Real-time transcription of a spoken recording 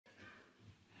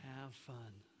have fun.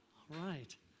 All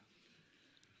right.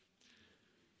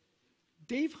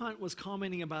 Dave Hunt was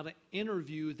commenting about an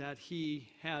interview that he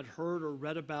had heard or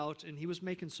read about, and he was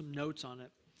making some notes on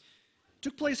it. It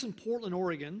took place in Portland,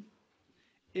 Oregon.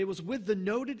 It was with the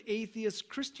noted atheist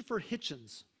Christopher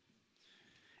Hitchens.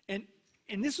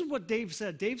 And this is what Dave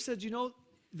said. Dave said,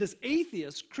 this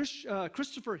atheist,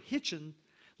 Christopher Hitchens,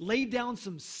 laid down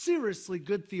some seriously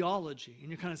good theology. And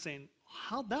you're kind of saying,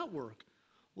 how'd that work?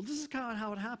 Well, this is kind of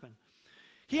how it happened.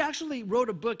 He actually wrote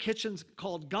a book, Hitchens,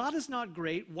 called God is Not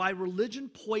Great, Why Religion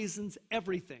Poisons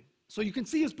Everything. So you can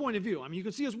see his point of view. I mean, you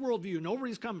can see his worldview, know where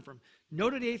he's coming from.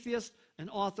 Noted atheist, an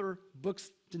author,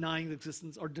 books denying the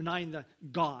existence or denying the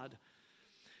God.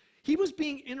 He was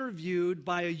being interviewed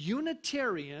by a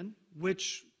Unitarian,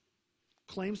 which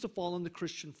claims to fall in the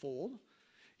Christian fold,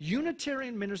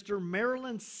 Unitarian minister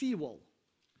Marilyn Sewell.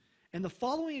 And the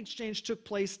following exchange took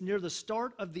place near the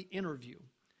start of the interview.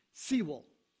 Sewell: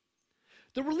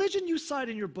 the religion you cite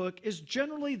in your book is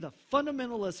generally the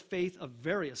fundamentalist faith of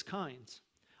various kinds.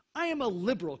 I am a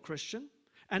liberal Christian,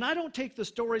 and I don't take the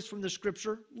stories from the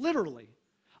scripture literally.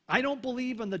 I don't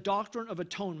believe in the doctrine of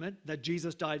atonement, that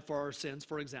Jesus died for our sins,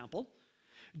 for example.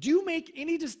 Do you make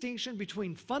any distinction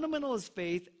between fundamentalist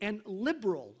faith and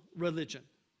liberal religion?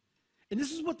 And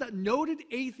this is what that noted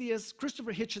atheist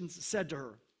Christopher Hitchens said to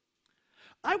her.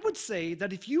 I would say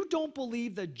that if you don't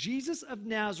believe that Jesus of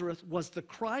Nazareth was the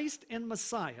Christ and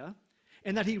Messiah,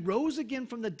 and that he rose again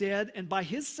from the dead, and by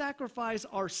his sacrifice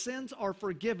our sins are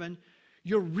forgiven,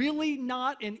 you're really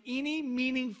not in any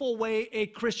meaningful way a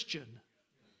Christian.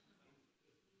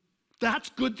 That's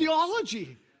good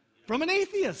theology from an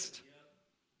atheist.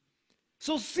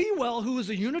 So Sewell, who is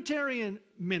a Unitarian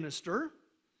minister,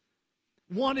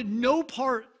 wanted no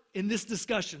part in this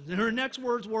discussion. And her next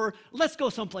words were, let's go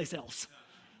someplace else.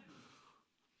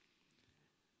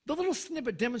 The little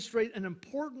snippet demonstrates an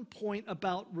important point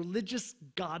about religious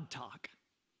God talk.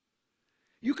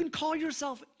 You can call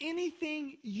yourself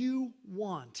anything you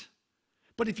want,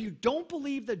 but if you don't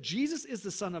believe that Jesus is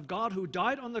the Son of God who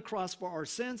died on the cross for our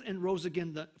sins and rose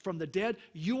again from the dead,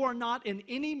 you are not in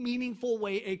any meaningful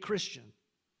way a Christian.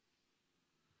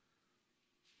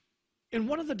 In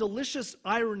one of the delicious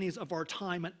ironies of our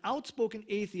time, an outspoken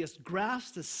atheist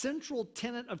grasps the central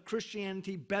tenet of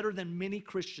Christianity better than many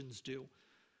Christians do.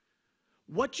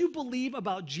 What you believe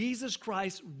about Jesus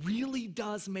Christ really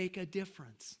does make a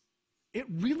difference. It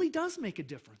really does make a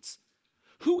difference.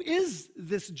 Who is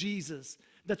this Jesus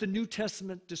that the New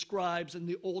Testament describes and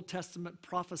the Old Testament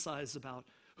prophesies about?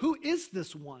 Who is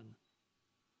this one?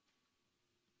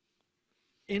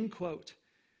 End quote.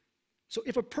 So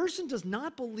if a person does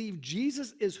not believe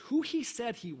Jesus is who he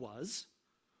said he was,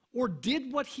 or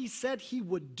did what he said he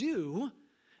would do,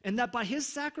 and that by his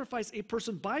sacrifice a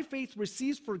person by faith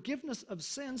receives forgiveness of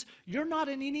sins, you're not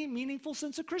in any meaningful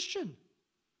sense a Christian.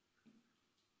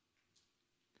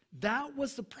 That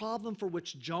was the problem for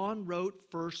which John wrote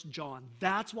 1 John.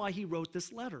 That's why he wrote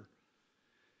this letter.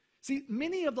 See,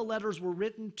 many of the letters were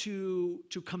written to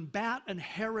combat an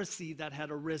heresy that had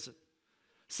arisen.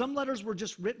 Some letters were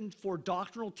just written for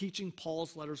doctrinal teaching,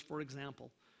 Paul's letters, for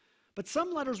example. But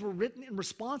some letters were written in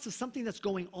response to something that's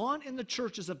going on in the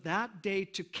churches of that day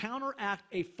to counteract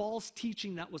a false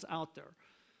teaching that was out there.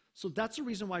 So that's the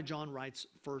reason why John writes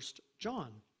 1 John.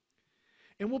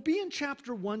 And we'll be in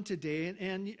chapter 1 today,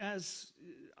 and as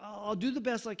I'll do the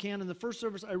best I can. In the first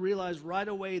service, I realized right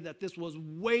away that this was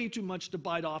way too much to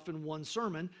bite off in one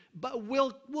sermon, but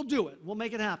we'll do it. We'll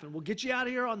make it happen. We'll get you out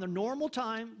of here on the normal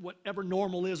time, whatever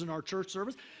normal is in our church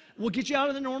service. We'll get you out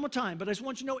of the normal time, but I just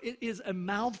want you to know it is a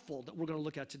mouthful that we're going to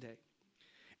look at today.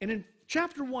 And in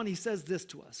chapter 1, he says this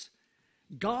to us.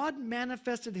 God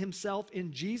manifested himself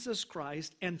in Jesus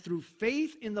Christ, and through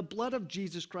faith in the blood of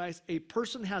Jesus Christ, a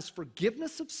person has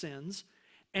forgiveness of sins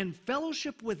and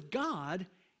fellowship with God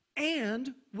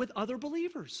and with other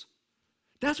believers.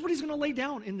 That's what he's going to lay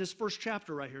down in this first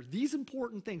chapter right here. These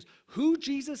important things. Who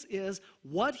Jesus is,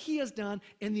 what he has done,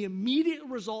 and the immediate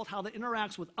result, how that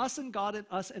interacts with us and God and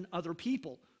us and other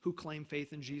people who claim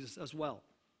faith in Jesus as well.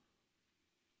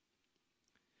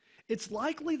 It's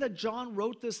likely that John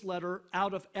wrote this letter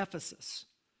out of Ephesus.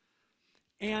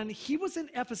 And he was in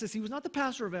Ephesus. He was not the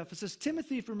pastor of Ephesus.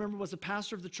 Timothy, if you remember, was the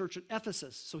pastor of the church at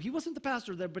Ephesus. So he wasn't the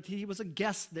pastor there, but he was a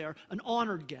guest there, an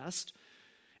honored guest.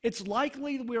 It's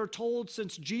likely, we are told,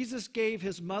 since Jesus gave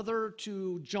his mother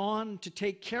to John to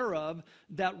take care of,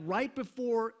 that right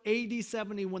before AD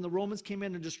 70, when the Romans came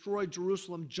in and destroyed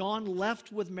Jerusalem, John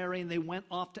left with Mary and they went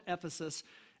off to Ephesus,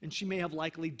 and she may have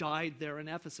likely died there in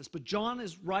Ephesus. But John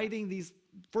is writing these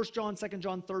 1 John, 2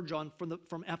 John, 3 John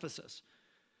from Ephesus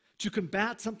to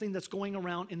combat something that's going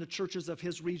around in the churches of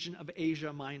his region of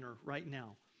Asia Minor right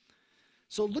now.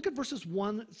 So look at verses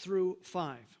 1 through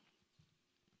 5.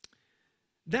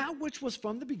 That which was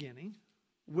from the beginning,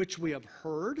 which we have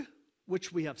heard,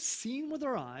 which we have seen with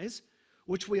our eyes,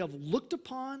 which we have looked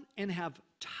upon and have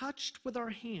touched with our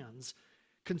hands,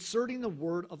 concerning the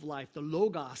word of life, the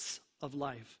logos of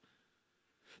life.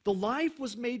 The life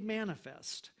was made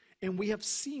manifest, and we have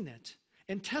seen it,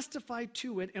 and testified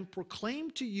to it, and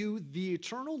proclaimed to you the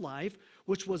eternal life,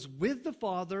 which was with the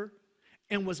Father,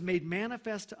 and was made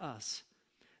manifest to us.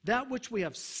 That which we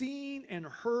have seen and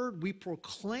heard, we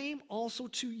proclaim also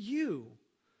to you,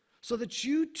 so that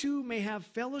you too may have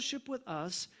fellowship with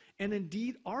us. And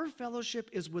indeed, our fellowship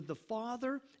is with the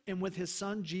Father and with his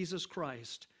Son, Jesus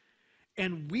Christ.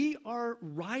 And we are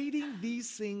writing these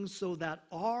things so that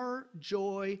our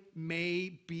joy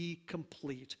may be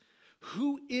complete.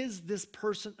 Who is this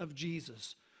person of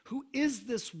Jesus? Who is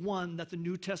this one that the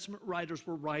New Testament writers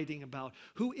were writing about?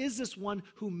 Who is this one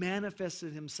who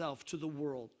manifested himself to the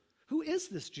world? Who is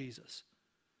this Jesus?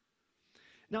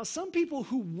 Now, some people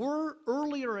who were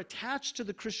earlier attached to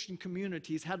the Christian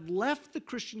communities had left the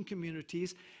Christian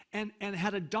communities and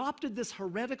had adopted this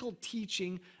heretical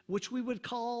teaching, which we would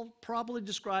probably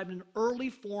describe an early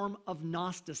form of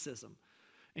Gnosticism.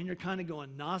 And you're kind of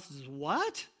going, Gnosticism,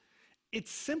 what?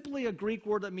 It's simply a Greek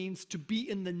word that means to be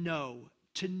in the know,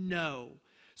 to know.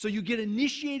 So you get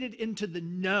initiated into the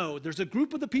know. There's a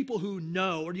group of the people who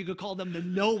know, or you could call them the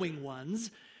knowing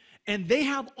ones, and they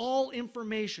have all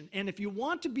information. And if you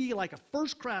want to be like a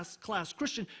first-class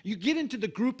Christian, you get into the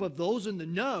group of those in the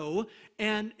know,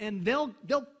 and they'll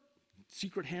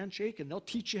secret handshake, and they'll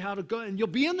teach you how to go, and you'll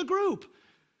be in the group.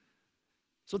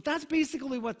 So that's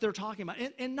basically what they're talking about.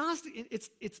 And Gnostic,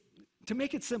 it's to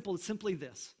make it simple, it's simply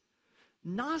this.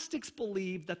 Gnostics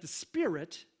believe that the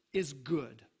Spirit is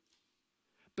good,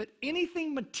 but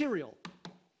anything material,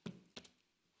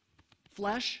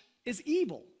 flesh, is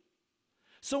evil.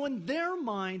 So in their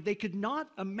mind, they could not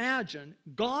imagine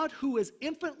God, who is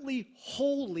infinitely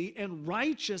holy and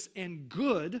righteous and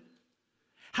good,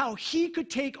 how he could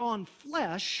take on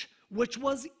flesh, which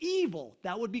was evil.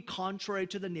 That would be contrary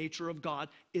to the nature of God,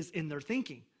 is in their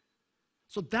thinking.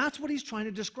 So that's what he's trying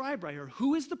to describe right here.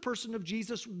 Who is the person of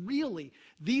Jesus really?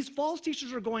 These false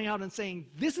teachers are going out and saying,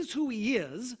 this is who he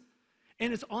is,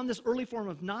 and it's on this early form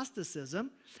of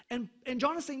Gnosticism. And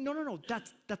John is saying, no,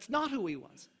 that's not who he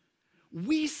was.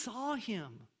 We saw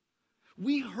him.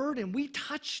 We heard him. We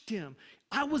touched him.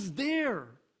 I was there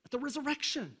at the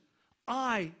resurrection.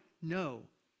 I know.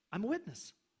 I'm a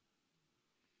witness.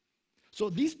 So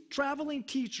these traveling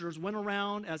teachers went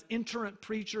around as itinerant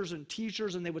preachers and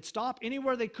teachers, and they would stop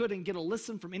anywhere they could and get a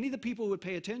listen from any of the people who would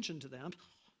pay attention to them.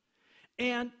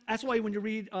 And that's why when you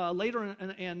read later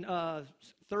in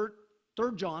 3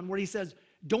 John, where he says,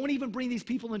 don't even bring these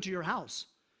people into your house.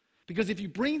 Because if you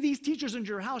bring these teachers into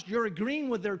your house, you're agreeing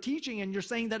with their teaching and you're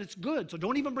saying that it's good. So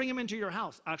don't even bring them into your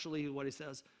house, actually, what he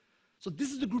says. So this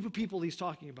is the group of people he's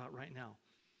talking about right now.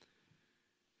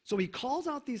 So he calls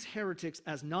out these heretics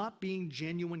as not being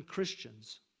genuine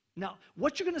Christians. Now,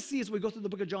 what you're going to see as we go through the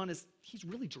book of John is he's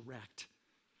really direct.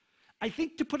 I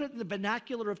think to put it in the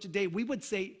vernacular of today, we would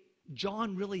say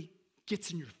John really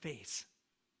gets in your face.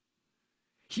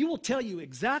 He will tell you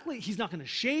exactly, he's not going to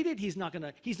shade it, he's not going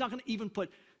to even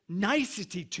put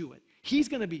nicety to it. He's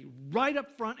going to be right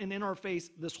up front and in our face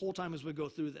this whole time as we go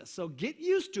through this. So get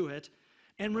used to it,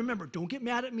 and remember, don't get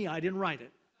mad at me, I didn't write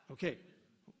it. Okay.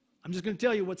 I'm just going to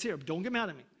tell you what's here, but don't get mad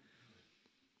at me.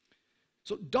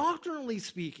 So doctrinally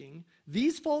speaking,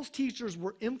 these false teachers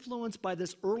were influenced by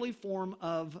this early form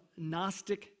of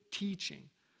Gnostic teaching.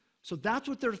 So that's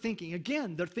what they're thinking.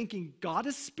 Again, they're thinking God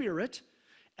is spirit,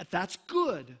 that's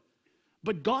good.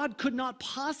 But God could not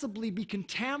possibly be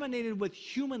contaminated with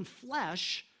human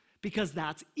flesh because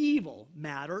that's evil.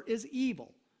 Matter is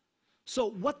evil. So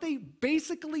what they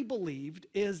basically believed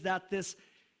is that this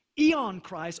Eon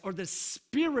Christ, or the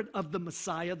spirit of the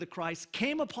Messiah, the Christ,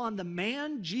 came upon the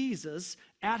man Jesus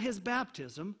at his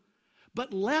baptism,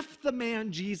 but left the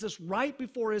man Jesus right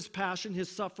before his passion, his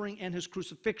suffering, and his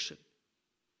crucifixion.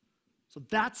 So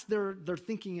that's their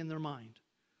thinking in their mind.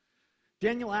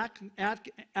 Daniel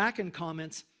Akin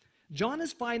comments, John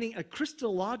is finding a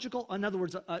Christological, in other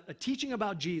words, a teaching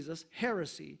about Jesus,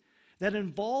 heresy, that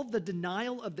involved the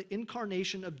denial of the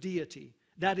incarnation of deity.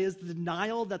 That is, the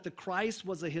denial that the Christ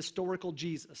was a historical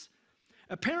Jesus.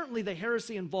 Apparently, the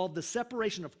heresy involved the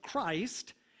separation of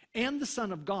Christ and the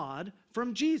Son of God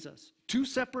from Jesus. Two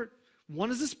separate, one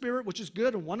is a spirit, which is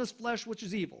good, and one is flesh, which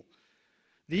is evil.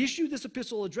 The issue this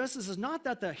epistle addresses is not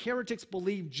that the heretics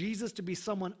believe Jesus to be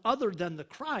someone other than the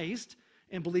Christ.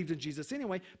 and believed in Jesus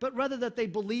anyway, but rather that they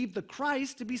believed the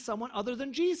Christ to be someone other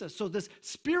than Jesus. So this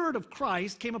Spirit of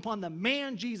Christ came upon the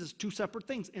man Jesus, two separate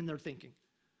things in their thinking.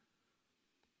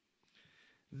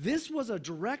 This was a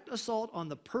direct assault on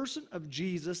the person of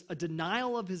Jesus, a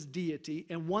denial of his deity,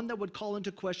 and one that would call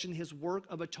into question his work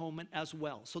of atonement as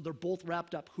well. So they're both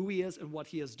wrapped up, who he is and what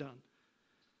he has done.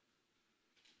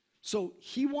 So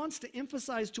he wants to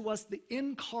emphasize to us the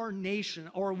incarnation,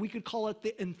 or we could call it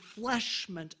the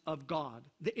enfleshment of God.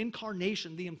 The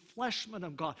incarnation, the enfleshment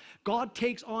of God. God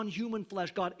takes on human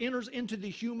flesh. God enters into the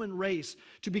human race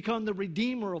to become the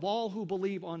redeemer of all who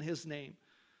believe on his name.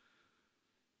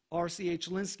 R.C.H.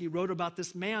 Linsky wrote about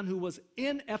this man who was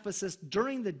in Ephesus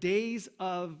during the days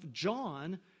of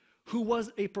John, who was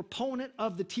a proponent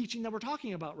of the teaching that we're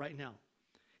talking about right now.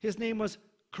 His name was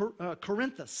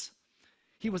Corinthus.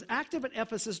 He was active at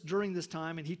Ephesus during this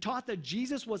time, and he taught that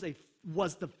Jesus was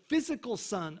the physical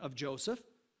son of Joseph,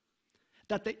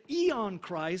 that the eon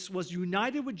Christ was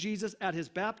united with Jesus at his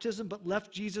baptism, but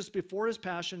left Jesus before his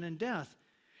passion and death.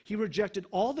 He rejected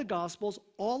all the Gospels,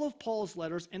 all of Paul's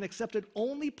letters, and accepted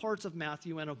only parts of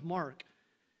Matthew and of Mark.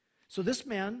 So this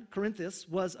man, Corinthus,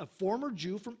 was a former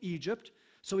Jew from Egypt,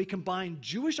 so he combined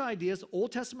Jewish ideas,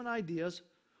 Old Testament ideas,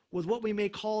 with what we may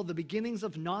call the beginnings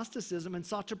of Gnosticism, and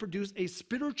sought to produce a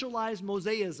spiritualized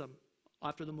Mosaism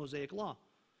after the Mosaic Law,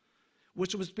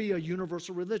 which was to be a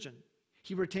universal religion.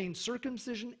 He retained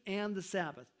circumcision and the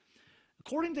Sabbath.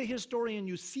 According to historian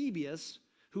Eusebius,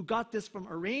 who got this from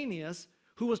Irenaeus,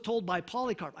 who was told by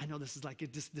Polycarp, I know this is like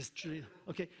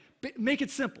okay, make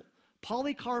it simple.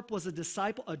 Polycarp was a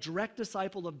disciple, a direct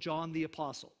disciple of John the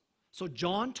Apostle. So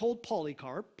John told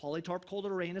Polycarp told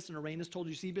Irenaeus, and Irenaeus told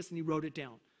Eusebius, and he wrote it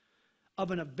down,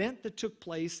 of an event that took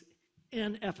place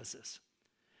in Ephesus.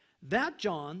 That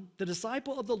John, the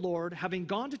disciple of the Lord, having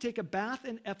gone to take a bath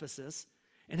in Ephesus,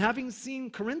 and having seen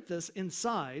Corinthus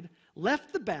inside,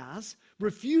 left the baths,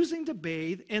 refusing to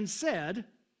bathe, and said,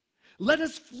 "Let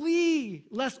us flee,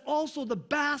 lest also the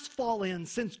baths fall in,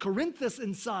 since Corinthus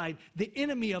inside, the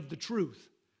enemy of the truth."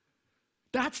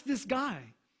 That's this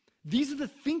guy. These are the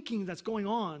thinking that's going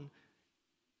on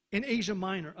in Asia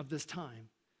Minor of this time.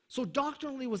 So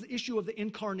doctrinally was the issue of the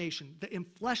incarnation, the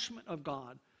enfleshment of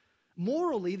God.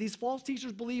 Morally, these false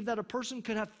teachers believe that a person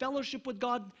could have fellowship with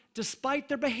God despite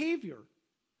their behavior.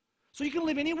 So you can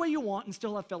live any way you want and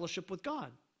still have fellowship with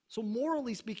God. So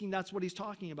morally speaking, that's what he's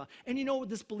talking about. And you know what?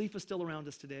 This belief is still around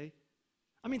us today.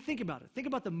 I mean, think about it. Think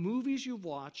about the movies you've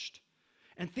watched,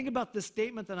 and think about the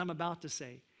statement that I'm about to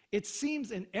say. It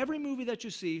seems in every movie that you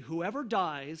see, whoever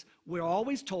dies, we're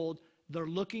always told they're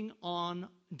looking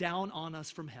down on us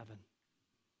from heaven.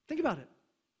 Think about it.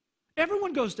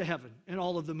 Everyone goes to heaven in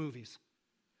all of the movies.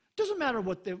 Doesn't matter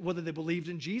whether they believed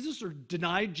in Jesus or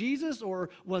denied Jesus or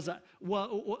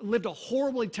lived a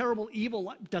horribly terrible, evil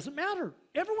life. Doesn't matter.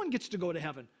 Everyone gets to go to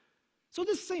heaven. So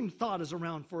this same thought is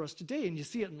around for us today, and you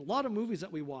see it in a lot of movies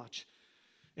that we watch.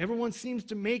 Everyone seems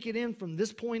to make it in from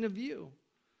this point of view.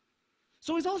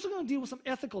 So he's also going to deal with some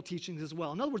ethical teachings as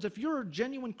well. In other words, if you're a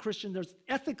genuine Christian, there's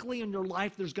ethically in your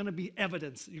life, there's going to be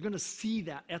evidence. You're going to see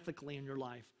that ethically in your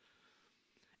life.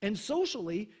 And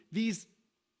socially, these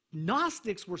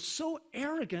Gnostics were so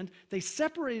arrogant, they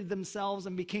separated themselves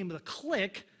and became the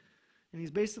clique. And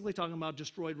he's basically talking about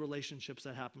destroyed relationships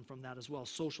that happen from that as well,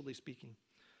 socially speaking.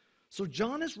 So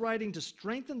John is writing to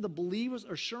strengthen the believer's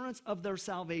assurance of their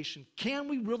salvation. Can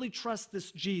we really trust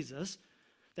this Jesus,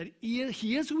 that he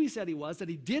is who he said he was, that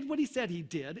he did what he said he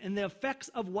did, and the effects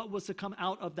of what was to come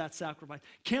out of that sacrifice?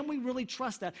 Can we really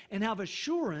trust that and have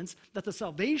assurance that the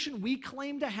salvation we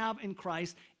claim to have in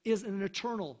Christ is an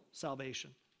eternal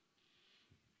salvation?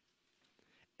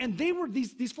 And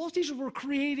these false teachers were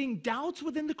creating doubts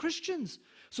within the Christians.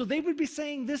 So they would be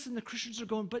saying this, and the Christians are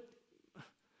going, but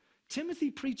Timothy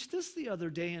preached this the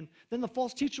other day, and then the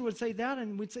false teacher would say that,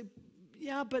 and we'd say,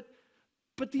 yeah, but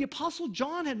the Apostle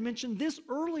John had mentioned this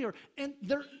earlier, and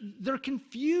they're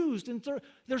confused, and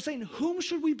they're saying, whom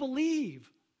should we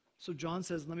believe? So John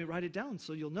says, let me write it down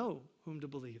so you'll know whom to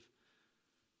believe.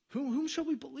 Whom shall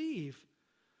we believe?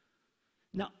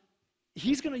 Now,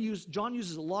 John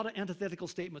uses a lot of antithetical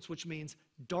statements, which means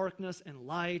darkness and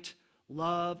light,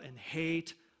 love and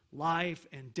hate, life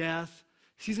and death.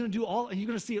 He's going to do all, and you're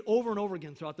going to see it over and over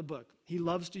again throughout the book. He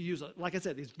loves to use it. Like I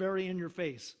said, he's very in your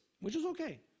face, which is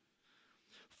okay.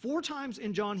 4 times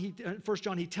in 1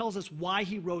 John, he tells us why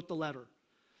he wrote the letter.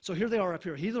 So here they are up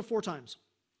here. These are 4 times.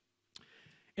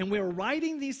 And we are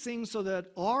writing these things so that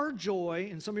our joy,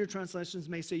 and some of your translations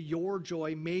may say your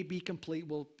joy, may be complete.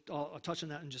 I'll touch on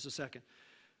that in just a second.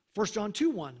 1 John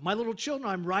 2:1, my little children,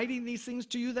 I'm writing these things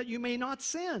to you that you may not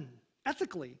sin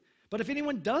ethically, But if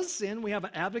anyone does sin, we have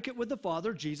an advocate with the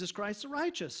Father, Jesus Christ the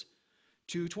righteous.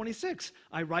 2:26,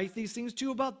 I write these things to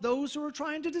you about those who are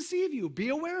trying to deceive you. Be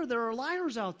aware there are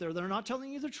liars out there that are not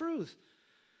telling you the truth.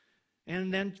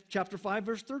 And then chapter 5,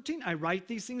 verse 13, I write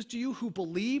these things to you who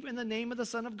believe in the name of the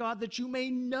Son of God, that you may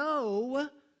know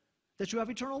that you have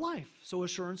eternal life. So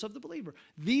assurance of the believer.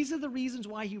 These are the reasons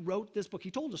why he wrote this book.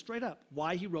 He told us straight up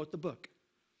why he wrote the book.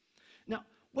 Now,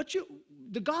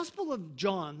 the Gospel of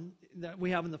John that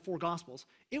we have in the four Gospels,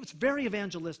 it was very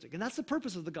evangelistic. And that's the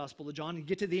purpose of the Gospel of John. You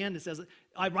get to the end, it says,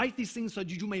 I write these things so that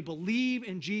you may believe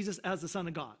in Jesus as the Son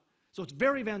of God. So it's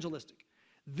very evangelistic.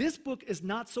 This book is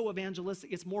not so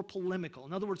evangelistic, it's more polemical.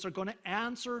 In other words, they're going to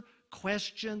answer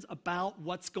questions about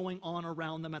what's going on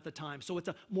around them at the time. So it's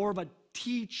more of a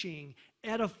teaching,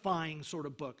 edifying sort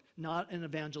of book, not an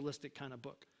evangelistic kind of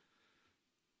book.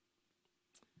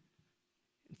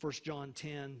 In 1 John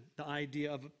 10, the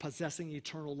idea of possessing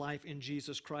eternal life in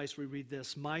Jesus Christ, we read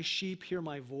this, my sheep hear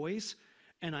my voice,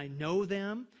 and I know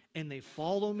them, and they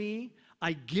follow me.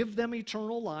 I give them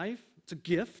eternal life. It's a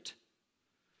gift.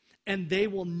 And they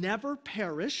will never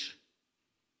perish.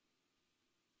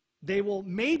 They will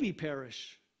maybe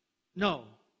perish. No,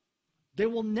 they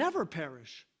will never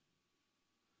perish.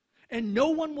 And no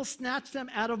one will snatch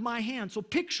them out of my hand. So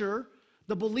picture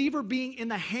the believer being in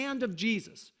the hand of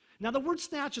Jesus. Now the word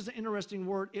snatch is an interesting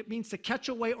word. It means to catch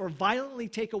away or violently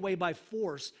take away by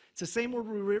force. It's the same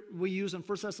word we use in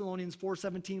 1 Thessalonians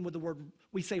 4:17 with the word,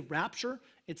 we say rapture.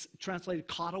 It's translated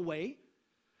caught away.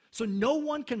 So no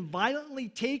one can violently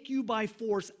take you by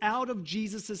force out of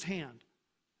Jesus' hand.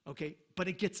 Okay, but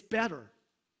it gets better.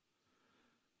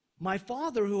 My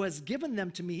Father who has given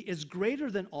them to me is greater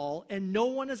than all, and no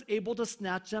one is able to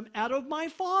snatch them out of my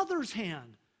Father's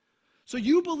hand. So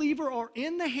you, believer, are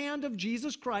in the hand of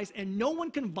Jesus Christ, and no one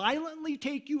can violently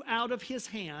take you out of his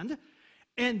hand.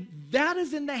 And that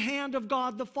is in the hand of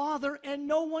God the Father, and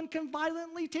no one can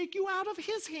violently take you out of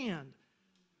his hand.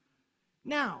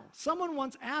 Now, someone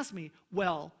once asked me,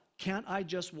 well, can't I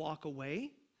just walk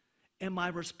away? And my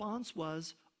response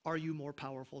was, are you more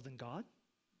powerful than God?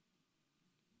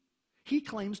 He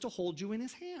claims to hold you in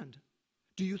his hand.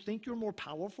 Do you think you're more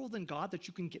powerful than God that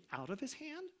you can get out of his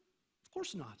hand? Of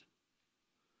course not.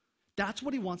 That's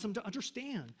what he wants them to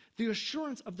understand, the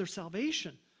assurance of their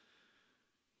salvation.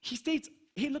 He states,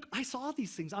 hey, look, I saw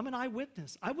these things. I'm an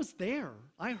eyewitness. I was there.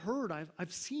 I heard.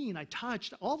 I've seen. I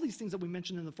touched. All these things that we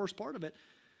mentioned in the first part of it.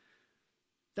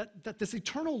 That this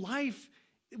eternal life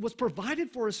was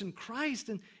provided for us in Christ.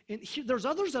 And there's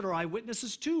others that are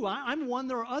eyewitnesses too. I'm one.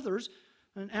 There are others.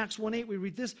 In Acts 1:8 we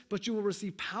read this, but you will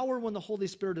receive power when the Holy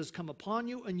Spirit has come upon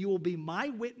you, and you will be my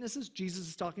witnesses. Jesus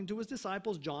is talking to his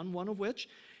disciples, John, one of which,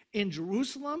 in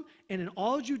Jerusalem and in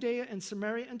all Judea and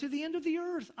Samaria and to the end of the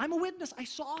earth. I'm a witness. I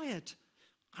saw it.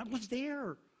 I was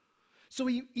there. So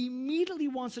he immediately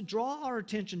wants to draw our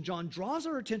attention. John draws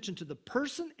our attention to the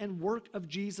person and work of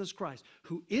Jesus Christ.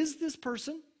 Who is this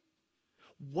person?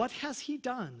 What has he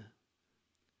done?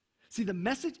 See, the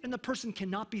message and the person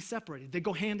cannot be separated. They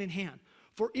go hand in hand.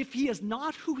 For if he is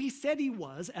not who he said he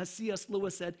was, as C.S.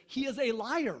 Lewis said, he is a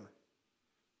liar.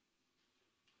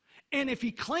 And if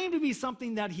he claimed to be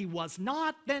something that he was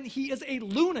not, then he is a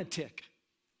lunatic.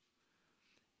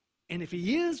 And if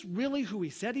he is really who he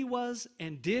said he was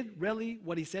and did really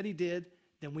what he said he did,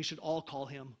 then we should all call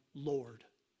him Lord.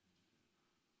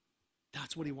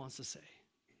 That's what he wants to say.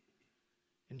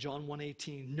 In John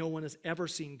 1:18, no one has ever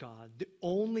seen God. The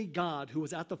only God who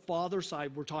was at the Father's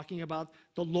side, we're talking about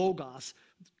the Logos,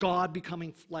 God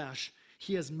becoming flesh.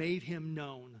 He has made him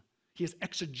known. He has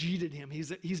exegeted him.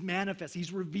 He's manifest.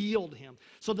 He's revealed him.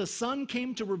 So the Son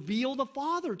came to reveal the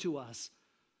Father to us.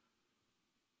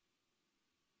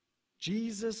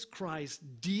 Jesus Christ,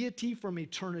 deity from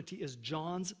eternity, is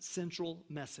John's central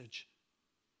message.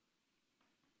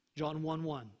 John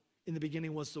 1:1. In the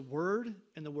beginning was the Word,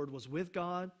 and the Word was with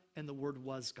God, and the Word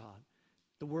was God.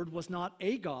 The Word was not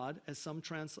a God, as some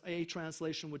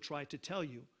translation would try to tell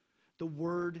you. The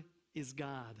Word is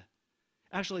God.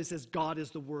 Actually, it says God is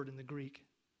the Word in the Greek.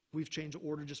 We've changed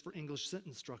order just for English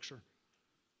sentence structure.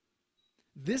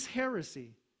 This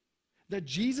heresy, that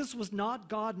Jesus was not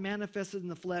God manifested in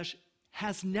the flesh,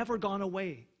 has never gone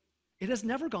away. It has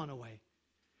never gone away.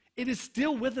 It is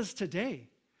still with us today.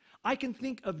 I can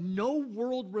think of no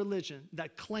world religion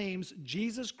that claims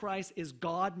Jesus Christ is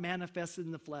God manifested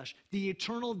in the flesh, the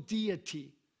eternal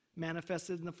deity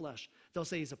manifested in the flesh. They'll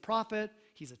say he's a prophet,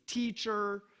 he's a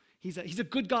teacher, he's a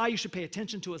good guy, you should pay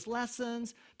attention to his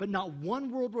lessons, but not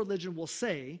one world religion will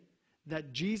say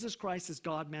that Jesus Christ is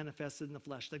God manifested in the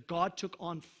flesh, that God took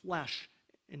on flesh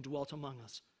and dwelt among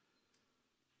us.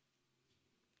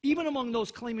 Even among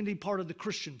those claiming to be part of the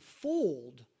Christian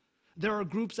fold, there are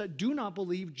groups that do not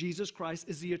believe Jesus Christ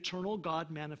is the eternal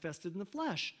God manifested in the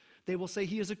flesh. They will say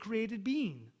he is a created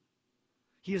being.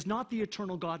 He is not the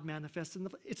eternal God manifested in the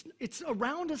flesh. It's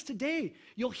around us today.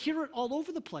 You'll hear it all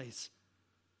over the place.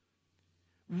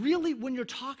 Really, when you're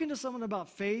talking to someone about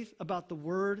faith, about the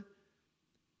Word,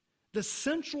 the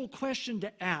central question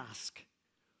to ask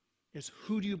is,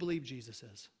 who do you believe Jesus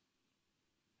is?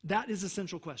 That is the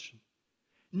central question.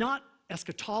 Not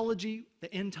eschatology,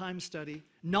 the end time study,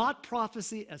 not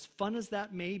prophecy, as fun as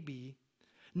that may be,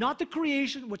 not the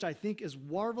creation, which I think is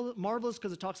marvelous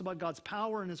because it talks about God's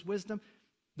power and his wisdom.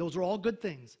 Those are all good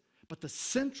things. But the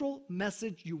central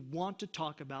message you want to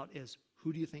talk about is,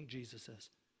 who do you think Jesus is?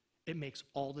 It makes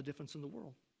all the difference in the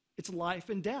world. It's life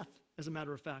and death, as a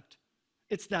matter of fact.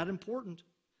 It's that important.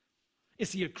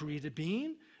 Is he a created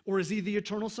being, or is he the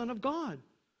eternal Son of God?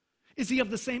 Is he of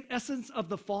the same essence of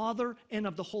the Father and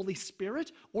of the Holy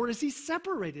Spirit, or is he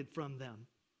separated from them?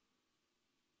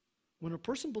 When a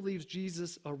person believes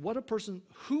Jesus, or whom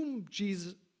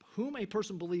a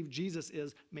person believes Jesus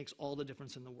is, makes all the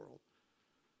difference in the world.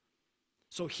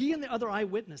 So he and the other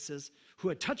eyewitnesses who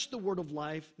had touched the word of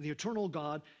life, the eternal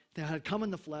God that had come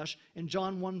in the flesh, in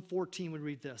John 1:14 we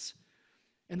read this,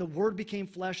 "And the word became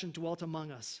flesh and dwelt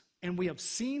among us, and we have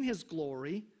seen his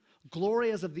glory,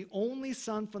 glory as of the only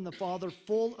Son from the Father,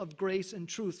 full of grace and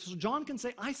truth." So John can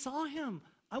say, I saw him.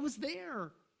 I was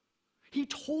there. He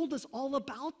told us all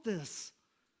about this.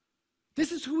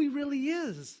 This is who he really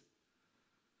is.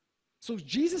 So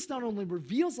Jesus not only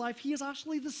reveals life, he is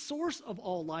actually the source of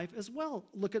all life as well.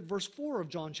 Look at verse 4 of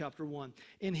John chapter 1.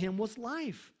 "In him was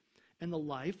life, and the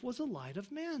life was the light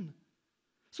of men."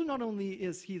 So not only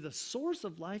is he the source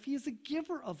of life, he is the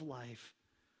giver of life.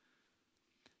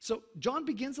 So John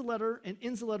begins the letter and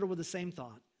ends the letter with the same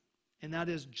thought, and that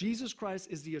is, Jesus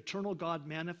Christ is the eternal God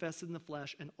manifested in the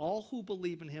flesh, and all who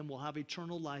believe in him will have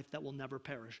eternal life that will never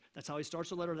perish. That's how he starts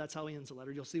the letter. That's how he ends the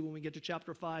letter. You'll see when we get to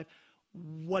chapter 5,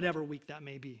 whatever week that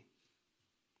may be.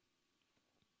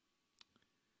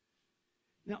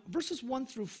 Now, verses 1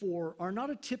 through 4 are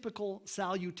not a typical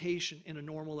salutation in a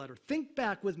normal letter. Think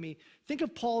back with me. Think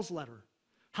of Paul's letter.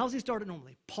 How's he started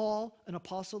normally? Paul, an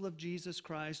apostle of Jesus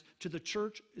Christ, to the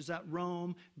church is at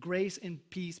Rome, grace and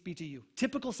peace be to you.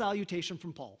 Typical salutation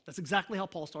from Paul. That's exactly how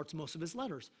Paul starts most of his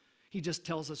letters. He just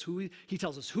tells us who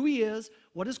he is,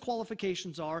 what his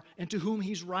qualifications are, and to whom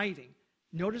he's writing.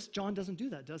 Notice John doesn't do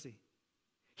that, does he?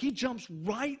 He jumps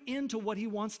right into what he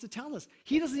wants to tell us.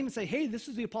 He doesn't even say, hey, this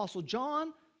is the Apostle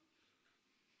John.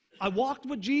 I walked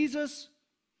with Jesus,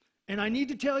 and I need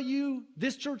to tell you,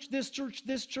 this church, this church,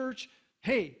 this church,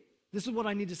 hey, this is what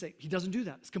I need to say. He doesn't do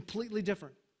that. It's completely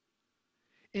different.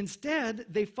 Instead,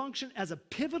 they function as a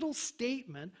pivotal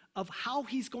statement of how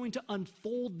he's going to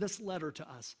unfold this letter to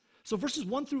us. So verses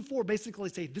 1 through 4 basically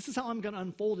say, this is how I'm going to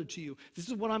unfold it to you. This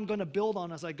is what I'm going to build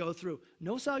on as I go through.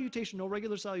 No salutation, no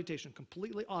regular salutation,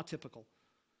 completely atypical.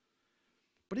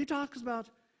 But he talks about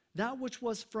that which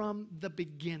was from the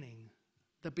beginning.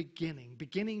 The beginning.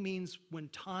 Beginning means when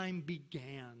time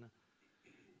began.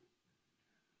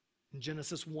 In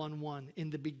Genesis 1:1, in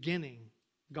the beginning,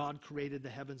 God created the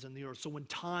heavens and the earth. So when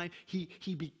time, he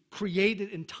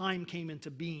created and time came into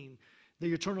being.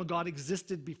 The eternal God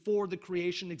existed before the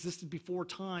creation, existed before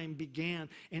time began.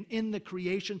 And in the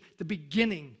creation, the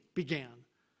beginning began.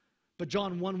 But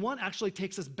John 1:1 actually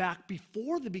takes us back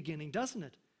before the beginning, doesn't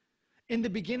it? In the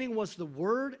beginning was the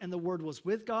Word, and the Word was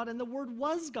with God, and the Word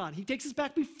was God. He takes us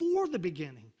back before the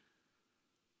beginning.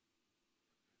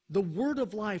 The Word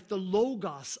of life, the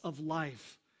Logos of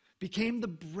life, became the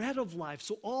bread of life.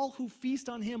 So all who feast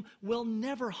on him will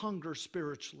never hunger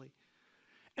spiritually.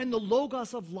 And the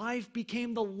Logos of life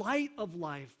became the light of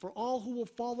life. For all who will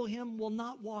follow him will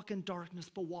not walk in darkness,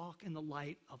 but walk in the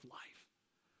light of life.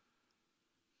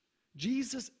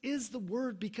 Jesus is the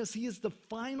Word because he is the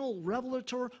final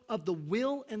revelator of the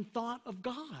will and thought of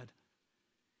God.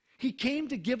 He came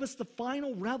to give us the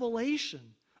final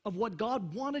revelation of what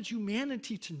God wanted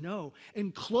humanity to know,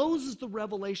 and closes the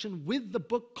revelation with the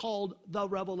book called the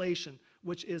Revelation,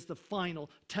 which is the final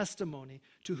testimony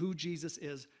to who Jesus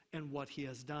is and what he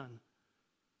has done.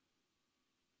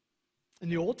 In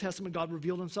the Old Testament, God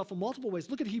revealed himself in multiple ways.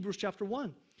 Look at Hebrews chapter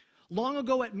 1. Long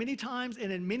ago, at many times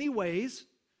and in many ways,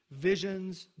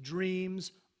 visions,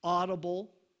 dreams,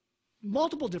 audible,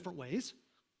 multiple different ways,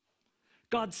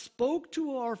 God spoke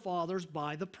to our fathers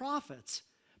by the prophets.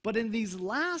 But in these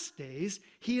last days,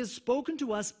 he has spoken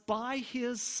to us by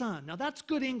his Son. Now that's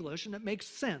good English, and it makes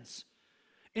sense.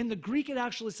 In the Greek, it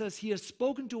actually says he has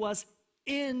spoken to us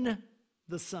in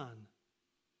the Son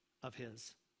of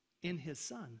his. In his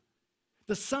Son.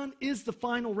 The Son is the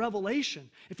final revelation.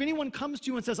 If anyone comes to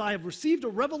you and says, I have received a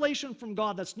revelation from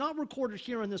God that's not recorded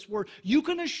here in this word, you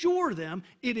can assure them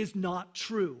it is not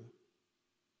true.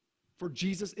 For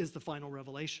Jesus is the final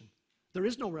revelation. There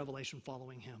is no revelation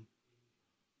following him.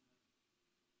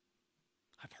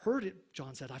 I've heard it,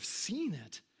 John said. I've seen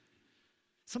it.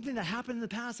 Something that happened in the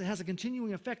past that has a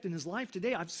continuing effect in his life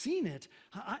today. I've seen it.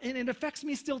 And it affects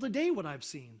me still today, what I've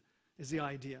seen, is the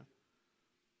idea.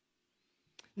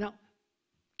 Now,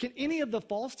 can any of the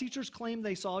false teachers claim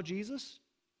they saw Jesus?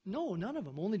 No, none of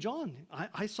them. Only John.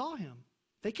 I saw him.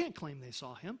 They can't claim they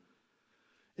saw him.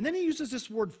 And then he uses this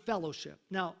word fellowship.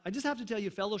 Now, I just have to tell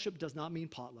you, fellowship does not mean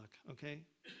potluck, okay?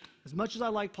 As much as I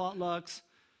like potlucks,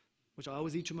 which I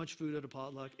always eat too much food at a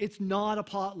potluck, it's not a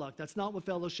potluck. That's not what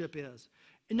fellowship is.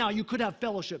 And now, you could have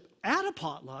fellowship at a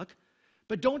potluck,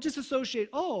 but don't just associate,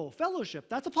 oh, fellowship,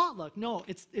 that's a potluck. No,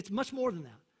 it's much more than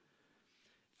that.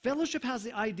 Fellowship has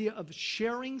the idea of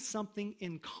sharing something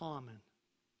in common.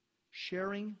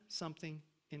 Sharing something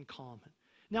in common.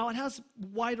 Now, it has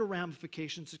wider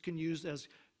ramifications. It can use as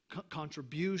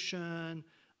contribution.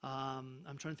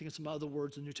 I'm trying to think of some other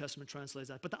words the New Testament translates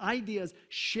that. But the idea is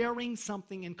sharing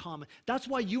something in common. That's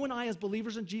why you and I, as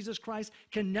believers in Jesus Christ,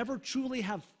 can never truly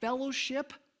have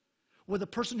fellowship with a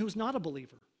person who's not a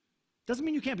believer. Doesn't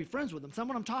mean you can't be friends with them. That's not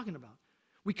what I'm talking about.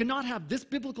 We cannot have this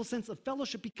biblical sense of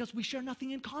fellowship because we share nothing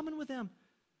in common with them.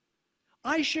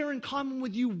 I share in common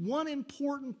with you one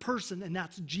important person, and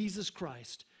that's Jesus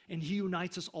Christ. And he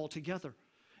unites us all together.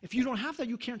 If you don't have that,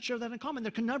 you can't share that in common.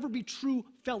 There can never be true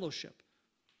fellowship.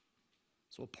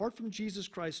 So apart from Jesus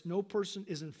Christ, no person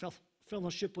is in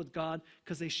fellowship with God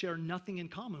because they share nothing in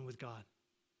common with God.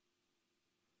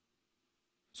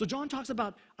 So John talks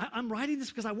about, I'm writing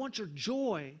this because I want your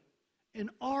joy and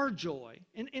our joy.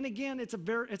 And again, it's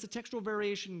a textual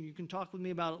variation. You can talk with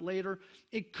me about it later.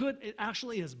 It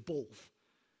actually is both.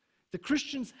 The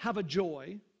Christians have a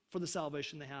joy for the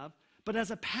salvation they have. But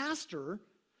as a pastor,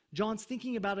 John's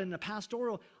thinking about it in a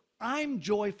pastoral, I'm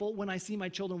joyful when I see my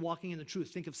children walking in the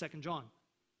truth. Think of 2 John.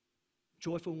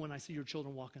 Joyful when I see your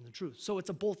children walk in the truth. So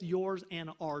it's both yours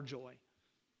and our joy.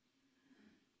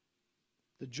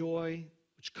 The joy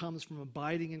which comes from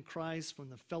abiding in Christ, from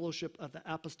the fellowship of the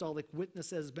apostolic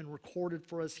witness that has been recorded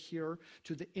for us here,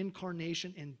 to the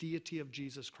incarnation and deity of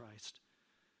Jesus Christ.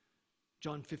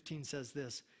 John 15 says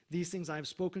this, these things I have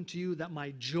spoken to you, that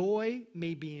my joy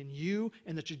may be in you,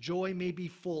 and that your joy may be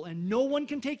full. And no one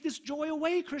can take this joy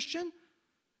away, Christian.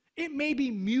 It may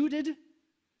be muted.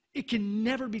 It can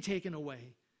never be taken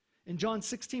away. In John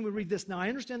 16, we read this. Now, I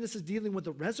understand this is dealing with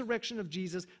the resurrection of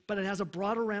Jesus, but it has a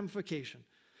broader ramification.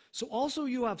 So also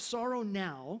you have sorrow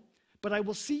now, but I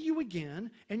will see you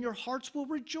again, and your hearts will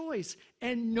rejoice,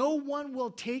 and no one will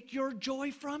take your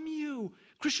joy from you.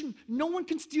 Christian, no one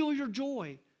can steal your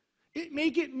joy. It may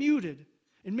get muted,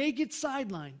 it may get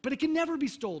sidelined, but it can never be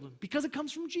stolen because it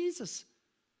comes from Jesus.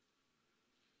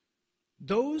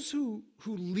 Those who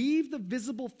leave the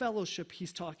visible fellowship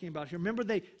he's talking about here, remember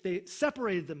they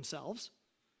separated themselves.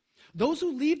 Those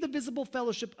who leave the visible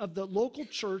fellowship of the local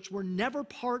church were never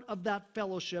part of that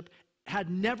fellowship, had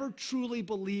never truly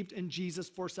believed in Jesus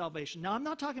for salvation. Now, I'm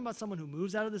not talking about someone who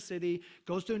moves out of the city,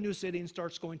 goes to a new city, and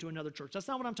starts going to another church. That's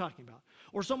not what I'm talking about.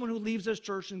 Or someone who leaves this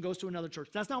church and goes to another church.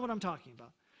 That's not what I'm talking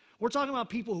about. We're talking about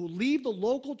people who leave the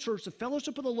local church, the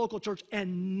fellowship of the local church,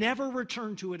 and never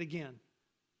return to it again.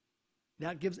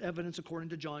 That gives evidence, according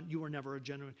to John, you are never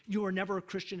a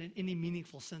Christian in any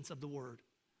meaningful sense of the word.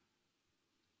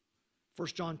 1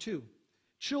 John 2,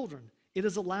 children, it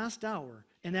is the last hour,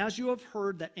 and as you have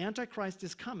heard that Antichrist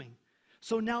is coming,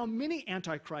 so now many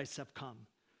Antichrists have come.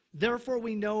 Therefore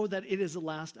we know that it is the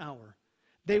last hour.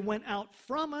 They went out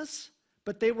from us,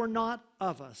 but they were not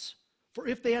of us. For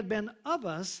if they had been of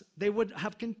us, they would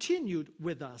have continued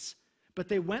with us. But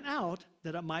they went out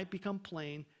that it might become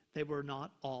plain they were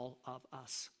not all of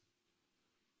us.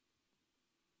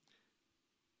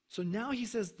 So now he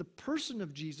says the person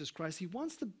of Jesus Christ, he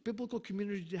wants the biblical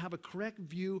community to have a correct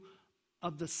view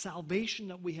of the salvation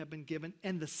that we have been given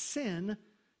and the sin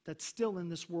that's still in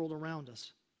this world around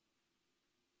us.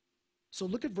 So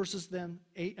look at verses then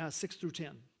 6 through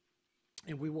 10.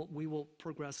 And we will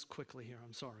progress quickly here,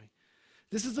 I'm sorry.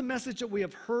 This is a message that we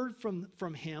have heard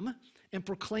from him and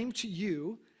proclaimed to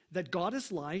you, that God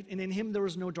is light and in him there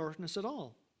is no darkness at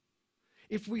all.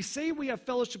 If we say we have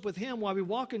fellowship with him while we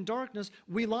walk in darkness,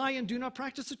 we lie and do not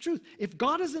practice the truth. If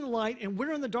God is in the light and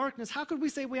we're in the darkness, how could we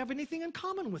say we have anything in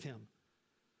common with him?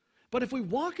 But if we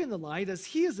walk in the light as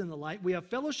he is in the light, we have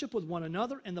fellowship with one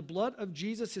another, and the blood of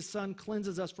Jesus, his son,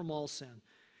 cleanses us from all sin.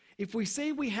 If we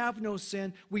say we have no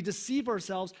sin, we deceive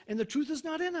ourselves, and the truth is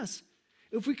not in us.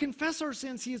 If we confess our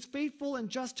sins, he is faithful and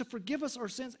just to forgive us our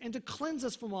sins and to cleanse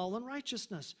us from all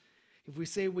unrighteousness. If we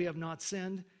say we have not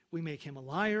sinned, we make him a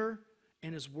liar,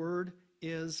 and his word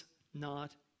is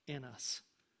not in us.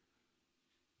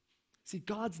 See,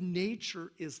 God's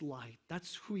nature is light.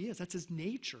 That's who he is. That's his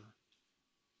nature.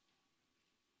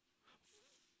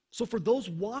 So for those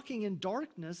walking in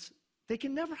darkness, they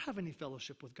can never have any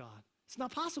fellowship with God. It's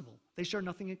not possible. They share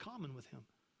nothing in common with him.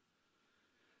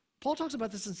 Paul talks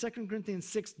about this in 2 Corinthians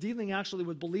 6, dealing actually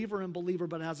with believer and believer,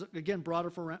 but has, again,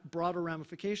 broader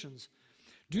ramifications.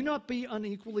 Do not be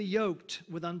unequally yoked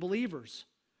with unbelievers.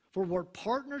 For what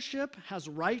partnership has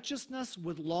righteousness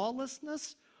with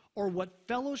lawlessness, or what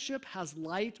fellowship has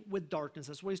light with darkness?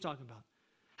 That's what he's talking about.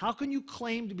 How can you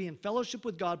claim to be in fellowship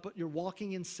with God, but you're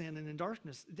walking in sin and in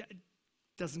darkness? That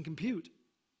doesn't compute.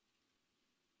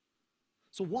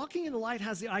 So walking in the light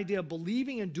has the idea of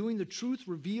believing and doing the truth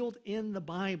revealed in the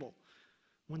Bible.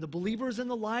 When the believer is in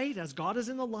the light, as God is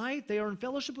in the light, they are in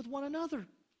fellowship with one another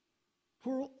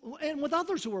and with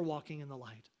others who are walking in the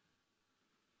light.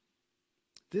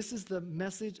 This is the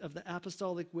message of the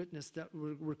apostolic witness that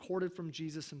were recorded from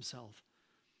Jesus himself.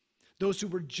 Those who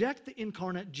reject the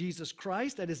incarnate Jesus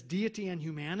Christ, that is deity and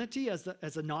humanity, as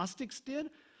the Gnostics did,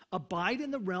 abide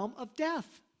in the realm of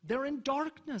death. They're in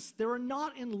darkness. They're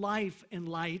not in life and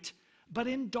light, but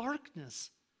in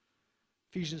darkness.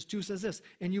 Ephesians 2 says this,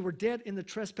 and you were dead in the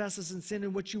trespasses and sin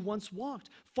in which you once walked,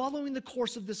 following the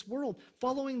course of this world,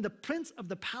 following the prince of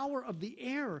the power of the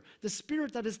air, the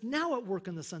spirit that is now at work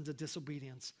in the sons of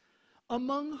disobedience,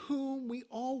 among whom we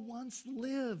all once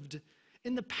lived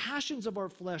in the passions of our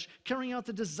flesh, carrying out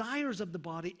the desires of the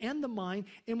body and the mind,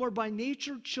 and were by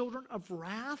nature children of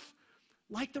wrath,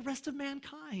 like the rest of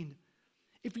mankind.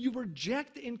 If you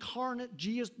reject the incarnate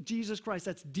Jesus Christ,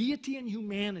 that's deity and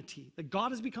humanity, that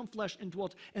God has become flesh and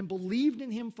dwelt, and believed in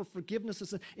him for forgiveness of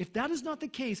sin, if that is not the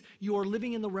case, you are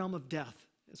living in the realm of death,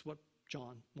 is what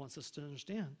John wants us to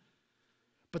understand.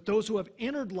 But those who have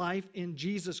entered life in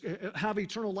Jesus, have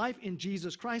eternal life in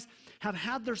Jesus Christ, have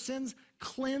had their sins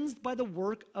cleansed by the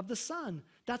work of the Son.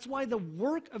 That's why the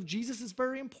work of Jesus is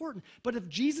very important. But if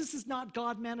Jesus is not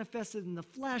God manifested in the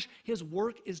flesh, his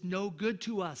work is no good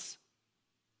to us.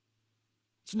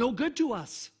 It's no good to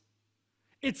us.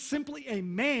 It's simply a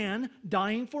man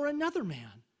dying for another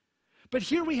man. But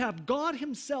here we have God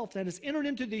himself that has entered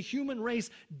into the human race,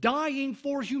 dying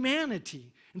for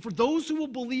humanity and for those who will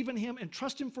believe in him and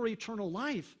trust him for eternal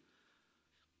life.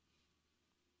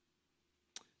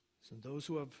 So those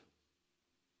who have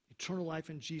eternal life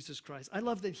in Jesus Christ. I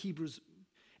love that Hebrews,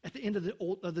 at the end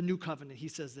of the New Covenant, he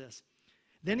says this.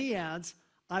 Then he adds,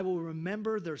 I will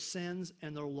remember their sins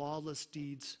and their lawless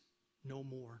deeds no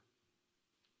more.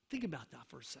 Think about that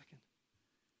for a second.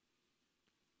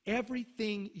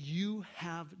 Everything you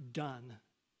have done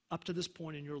up to this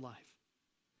point in your life,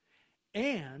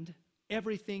 and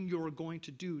everything you're going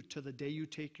to do to the day you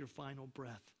take your final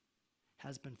breath,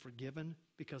 has been forgiven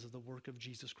because of the work of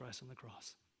Jesus Christ on the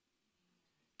cross.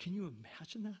 Can you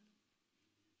imagine that?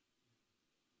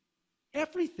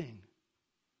 Everything.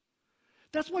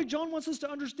 That's why John wants us to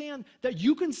understand that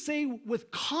you can say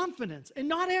with confidence and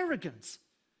not arrogance,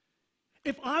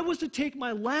 if I was to take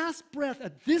my last breath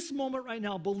at this moment right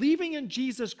now, believing in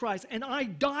Jesus Christ, and I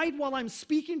died while I'm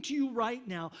speaking to you right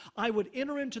now, I would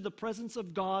enter into the presence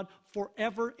of God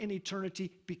forever in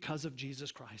eternity because of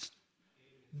Jesus Christ.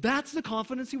 That's the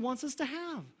confidence he wants us to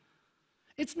have.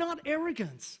 It's not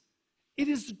arrogance. It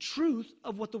is the truth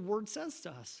of what the Word says to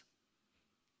us.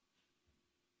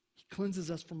 He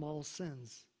cleanses us from all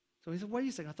sins. So he said, wait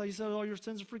a second, I thought you said all your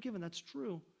sins are forgiven. That's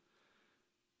true.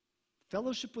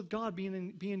 Fellowship with God,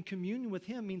 being in communion with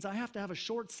him, means I have to have a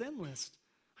short sin list.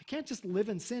 I can't just live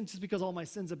in sin just because all my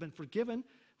sins have been forgiven.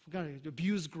 If we're going to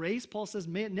abuse grace, Paul says,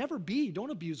 may it never be. Don't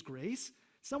abuse grace.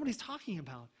 It's not what he's talking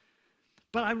about.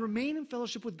 But I remain in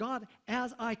fellowship with God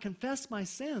as I confess my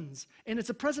sins. And it's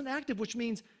a present active, which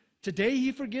means today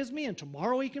he forgives me, and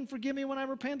tomorrow he can forgive me when I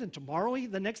repent, and tomorrow,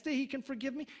 the next day he can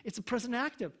forgive me. It's a present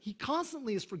active. He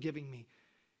constantly is forgiving me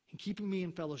and keeping me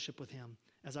in fellowship with him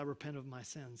as I repent of my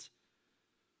sins.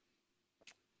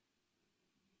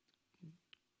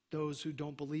 Those who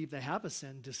don't believe they have a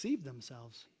sin deceive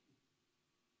themselves.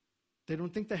 They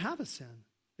don't think they have a sin.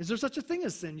 Is there such a thing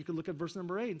as sin? You could look at verse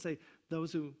number 8 and say,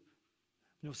 those who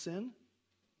know sin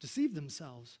deceive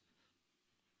themselves.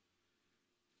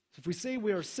 So if we say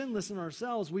we are sinless in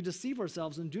ourselves, we deceive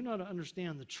ourselves and do not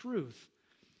understand the truth.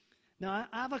 Now,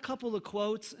 I have a couple of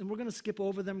quotes, and we're going to skip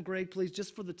over them, Greg, please,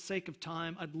 just for the sake of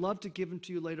time. I'd love to give them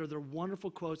to you later. They're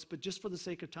wonderful quotes, but just for the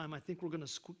sake of time, I think we're going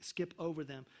to skip over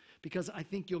them because I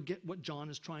think you'll get what John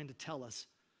is trying to tell us.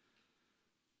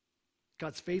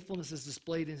 God's faithfulness is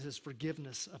displayed in his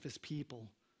forgiveness of his people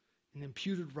and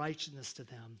imputed righteousness to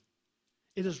them.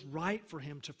 It is right for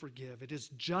him to forgive. It is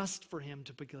just for him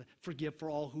to forgive for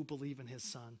all who believe in his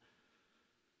Son.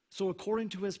 So according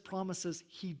to his promises,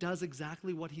 he does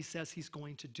exactly what he says he's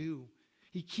going to do.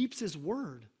 He keeps his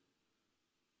word.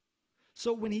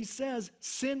 So when he says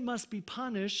sin must be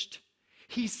punished,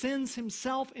 he sends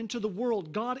himself into the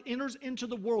world. God enters into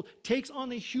the world, takes on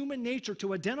the human nature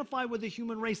to identify with the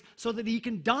human race so that he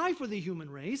can die for the human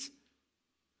race.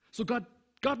 So God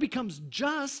becomes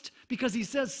just because he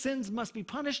says sins must be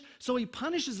punished, so he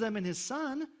punishes them in his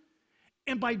Son.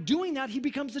 And by doing that, he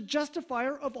becomes the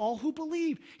justifier of all who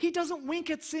believe. He doesn't wink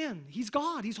at sin. He's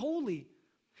God. He's holy.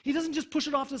 He doesn't just push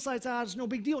it off to the side, say, it's no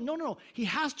big deal. No. He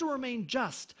has to remain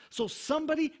just. So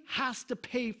somebody has to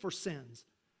pay for sins.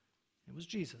 It was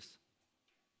Jesus,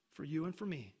 for you and for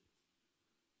me.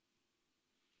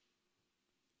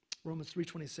 Romans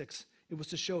 3:26, it was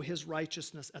to show his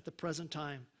righteousness at the present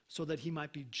time so that he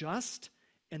might be just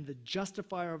and the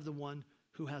justifier of the one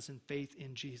who has in faith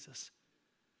in Jesus.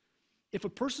 If a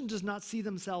person does not see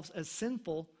themselves as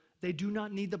sinful, they do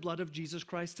not need the blood of Jesus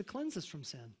Christ to cleanse us from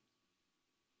sin.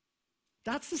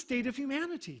 That's the state of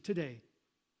humanity today.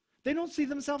 They don't see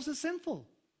themselves as sinful.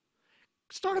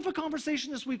 Start up a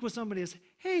conversation this week with somebody and say,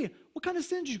 hey, what kind of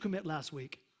sin did you commit last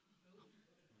week?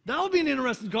 That would be an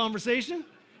interesting conversation.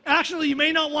 Actually, you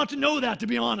may not want to know that, to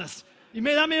be honest. That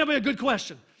may not be a good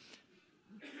question.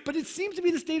 But it seems to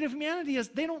be the state of humanity as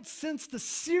they don't sense the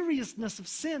seriousness of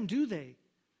sin, do they?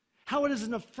 How it is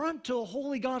an affront to a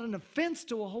holy God, an offense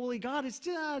to a holy God. It's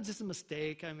just a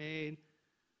mistake I made.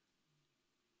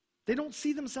 They don't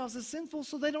see themselves as sinful,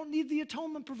 so they don't need the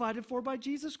atonement provided for by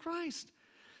Jesus Christ.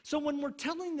 So when we're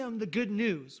telling them the good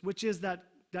news, which is that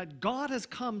God has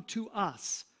come to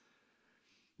us,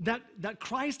 that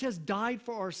Christ has died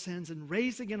for our sins and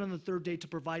raised again on the third day to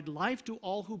provide life to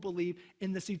all who believe,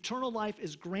 and this eternal life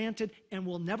is granted and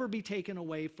will never be taken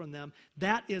away from them,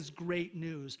 that is great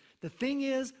news. The thing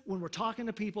is, when we're talking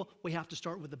to people, we have to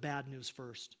start with the bad news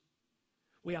first.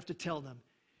 We have to tell them,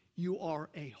 you are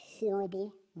a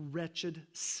horrible, wretched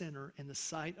sinner in the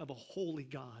sight of a holy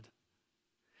God.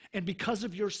 And because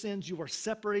of your sins, you are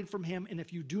separated from him. And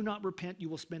if you do not repent, you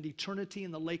will spend eternity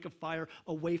in the lake of fire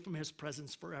away from his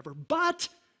presence forever. But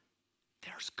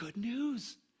there's good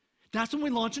news. That's when we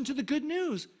launch into the good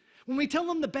news. When we tell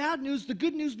them the bad news, the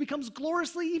good news becomes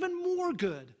gloriously even more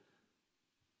good.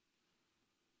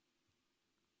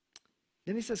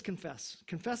 Then he says confess.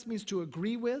 Confess means to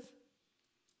agree with.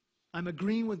 I'm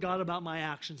agreeing with God about my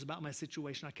actions, about my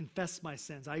situation. I confess my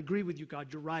sins. I agree with you,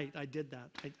 God. You're right. I did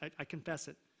that. I confess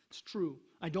it. It's true.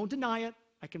 I don't deny it.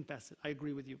 I confess it. I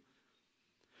agree with you.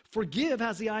 Forgive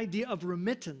has the idea of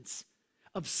remittance,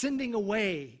 of sending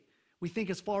away. We think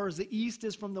as far as the east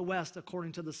is from the west,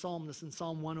 according to the psalmist in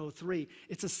Psalm 103.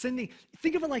 It's a sending.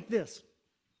 Think of it like this.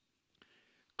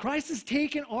 Christ has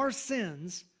taken our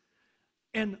sins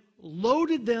and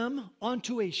loaded them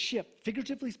onto a ship,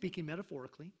 figuratively speaking,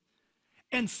 metaphorically,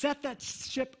 and set that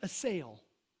ship a sail,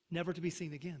 never to be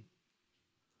seen again.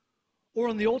 Or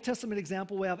in the Old Testament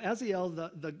example, we have Azazel,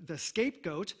 the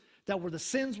scapegoat, that where the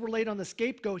sins were laid on the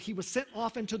scapegoat, he was sent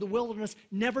off into the wilderness,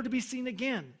 never to be seen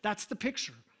again. That's the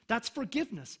picture. That's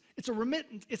forgiveness. It's a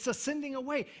remittance. It's a sending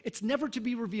away. It's never to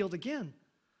be revealed again.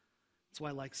 That's why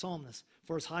I like psalmists.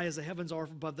 For as high as the heavens are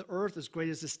above the earth, as great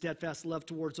is his steadfast love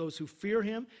towards those who fear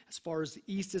him, as far as the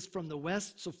east is from the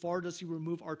west, so far does he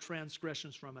remove our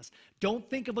transgressions from us. Don't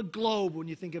think of a globe when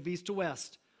you think of east to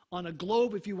west. On a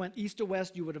globe, if you went east to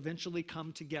west, you would eventually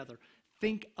come together.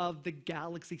 Think of the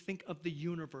galaxy. Think of the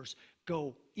universe.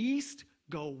 Go east,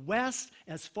 go west,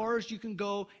 as far as you can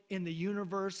go in the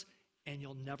universe, and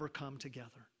you'll never come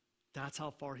together. That's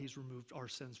how far he's removed our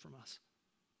sins from us.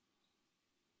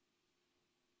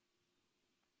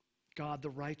 God, the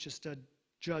righteous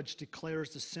judge, declares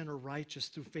the sinner righteous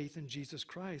through faith in Jesus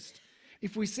Christ.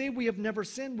 If we say we have never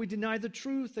sinned, we deny the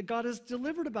truth that God has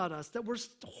delivered about us, that we're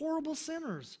horrible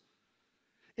sinners.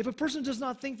 If a person does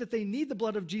not think that they need the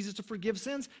blood of Jesus to forgive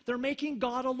sins, they're making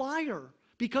God a liar,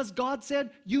 because God said,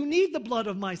 you need the blood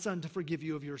of my son to forgive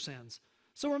you of your sins.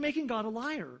 So we're making God a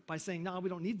liar by saying, no, we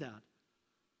don't need that.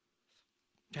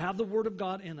 To have the word of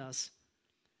God in us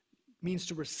means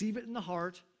to receive it in the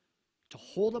heart, to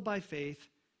hold it by faith,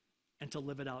 and to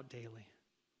live it out daily.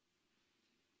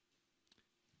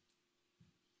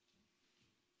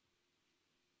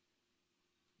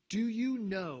 Do you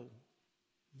know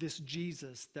this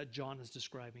Jesus that John is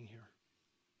describing here?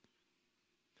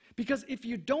 Because if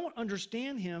you don't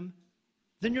understand him,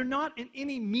 then you're not in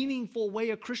any meaningful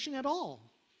way a Christian at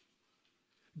all.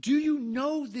 Do you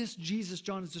know this Jesus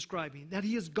John is describing? That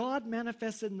he is God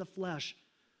manifested in the flesh.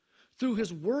 Through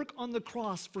his work on the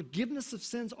cross, forgiveness of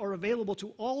sins are available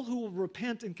to all who will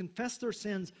repent and confess their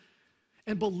sins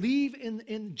and believe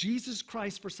in Jesus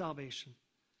Christ for salvation.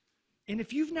 And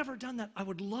if you've never done that, I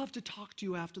would love to talk to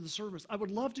you after the service. I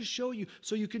would love to show you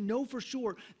so you can know for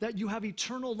sure that you have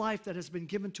eternal life that has been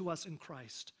given to us in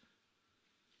Christ.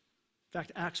 In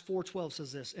fact, Acts 4:12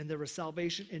 says this, and there is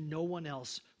salvation in no one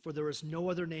else, for there is no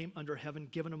other name under heaven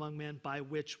given among men by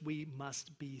which we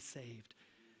must be saved.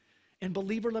 And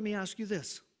believer, let me ask you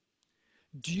this.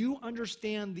 Do you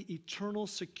understand the eternal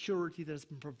security that has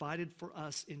been provided for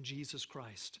us in Jesus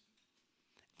Christ?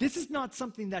 This is not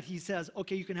something that he says,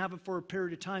 okay, you can have it for a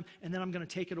period of time and then I'm going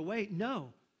to take it away.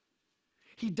 No.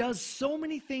 He does so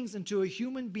many things into a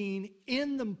human being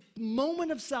in the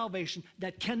moment of salvation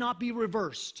that cannot be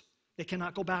reversed. They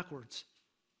cannot go backwards.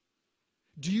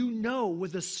 Do you know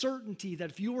with a certainty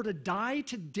that if you were to die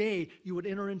today, you would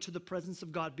enter into the presence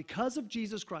of God because of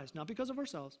Jesus Christ, not because of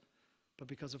ourselves, but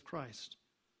because of Christ?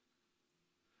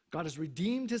 God has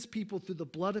redeemed his people through the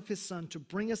blood of his Son to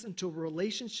bring us into a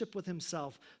relationship with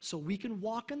himself so we can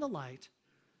walk in the light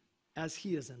as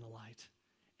he is in the light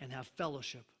and have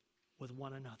fellowship with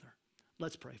one another.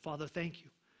 Let's pray. Father, thank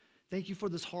you. Thank you for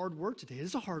this hard word today. It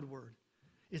is a hard word.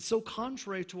 It's so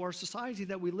contrary to our society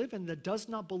that we live in that does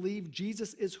not believe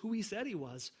Jesus is who he said he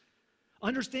was.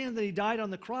 Understand that he died on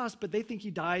the cross, but they think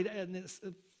he died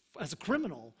as a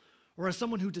criminal or as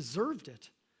someone who deserved it.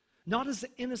 Not as the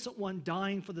innocent one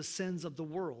dying for the sins of the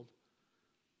world.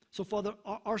 So, Father,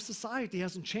 our society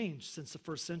hasn't changed since the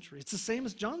first century. It's the same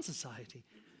as John's society.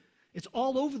 It's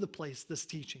all over the place, this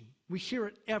teaching. We hear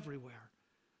it everywhere.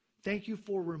 Thank you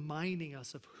for reminding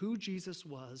us of who Jesus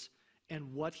was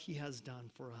and what he has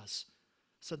done for us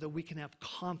so that we can have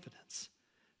confidence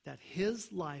that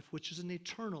his life, which is an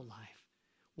eternal life,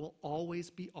 will always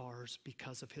be ours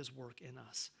because of his work in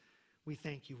us. We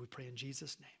thank you. We pray in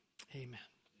Jesus' name. Amen.